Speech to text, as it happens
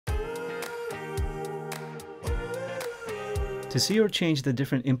To see or change the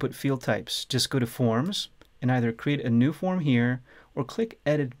different input field types, just go to Forms and either create a new form here or click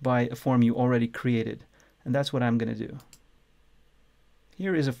Edit by a form you already created. And that's what I'm going to do.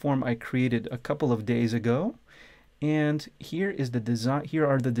 Here is a form I created a couple of days ago. And here is the design. Here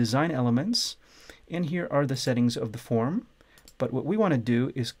are the design elements, and here are the settings of the form. But what we want to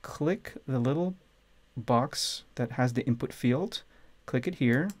do is click the little box that has the input field. Click it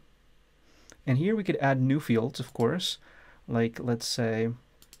here. And here we could add new fields, of course, like let's say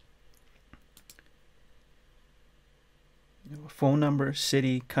phone number,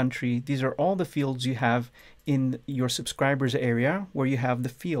 city, country. These are all the fields you have in your subscribers area, where you have the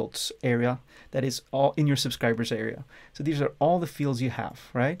fields area that is all in your subscribers area. So these are all the fields you have,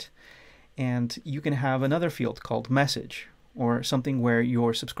 right? And you can have another field called message, or something where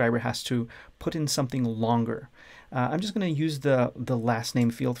your subscriber has to put in something longer. I'm just going to use the last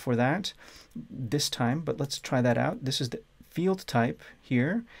name field for that this time, but let's try that out. This is the field type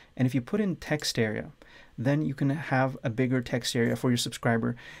here, and if you put in text area, then you can have a bigger text area for your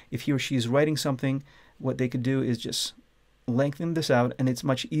subscriber. If he or she is writing something, what they could do is just lengthen this out, and it's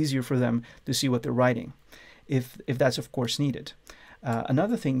much easier for them to see what they're writing, if that's of course needed.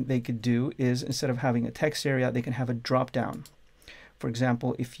 Another thing they could do is, instead of having a text area, they can have a drop down. For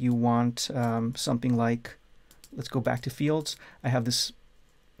example, if you want something like, let's go back to fields. I have this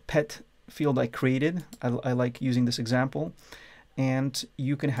pet field I created. I like using this example. And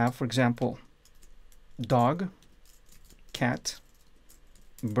you can have, for example, dog, cat,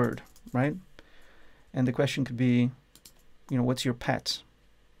 bird, right? And the question could be, you know, what's your pet?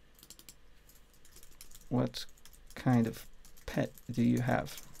 What kind of pet do you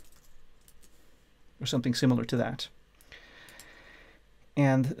have? Or something similar to that.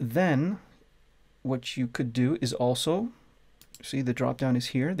 And then what you could do is also, see the drop down is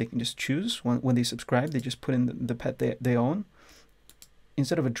here. They can just choose when they subscribe, they just put in the pet they own.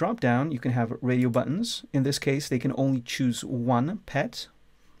 Instead of a drop down, you can have radio buttons. In this case, they can only choose one pet.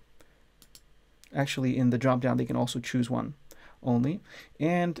 Actually, in the drop down, they can also choose one only.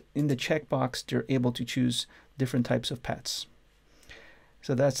 And in the checkbox, they're able to choose different types of pets.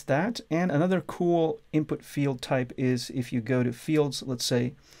 So that's that. And another cool input field type is if you go to fields, let's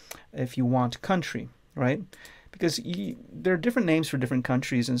say if you want country, right? Because there are different names for different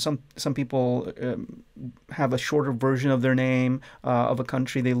countries, and some people have a shorter version of their name of a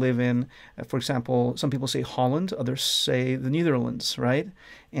country they live in. For example, some people say Holland, others say the Netherlands, right?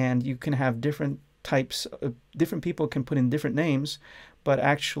 And you can have different types, different people can put in different names, but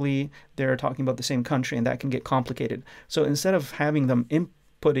actually they're talking about the same country, and that can get complicated. So instead of having them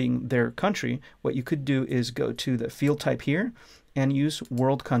inputting their country, what you could do is go to the field type here and use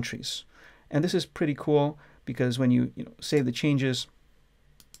world countries. And this is pretty cool, because when you save the changes,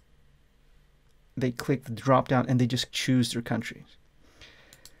 they click the drop down and they just choose their countries.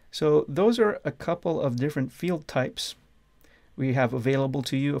 So those are a couple of different field types we have available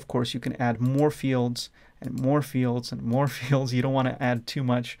to you. Of course, you can add more fields and more fields and more fields. You don't want to add too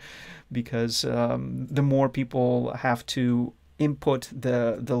much, because the more people have to input,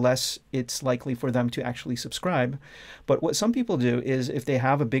 the less it's likely for them to actually subscribe. But what some people do is, if they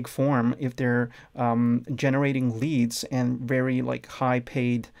have a big form, if they're generating leads and very like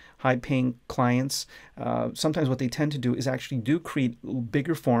high-paying clients, sometimes what they tend to do is actually do create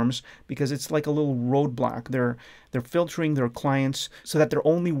bigger forms, because it's like a little roadblock. They're filtering their clients so that they're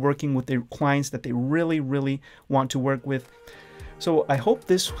only working with their clients that they really want to work with. So I hope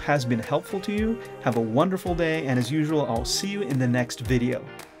this has been helpful to you. Have a wonderful day, and as usual, I'll see you in the next video.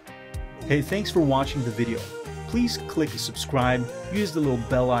 Hey, thanks for watching the video. Please click subscribe, use the little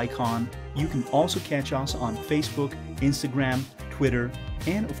bell icon. You can also catch us on Facebook, Instagram, Twitter,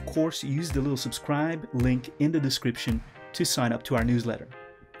 and of course, use the little subscribe link in the description to sign up to our newsletter.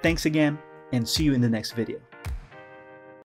 Thanks again, and see you in the next video.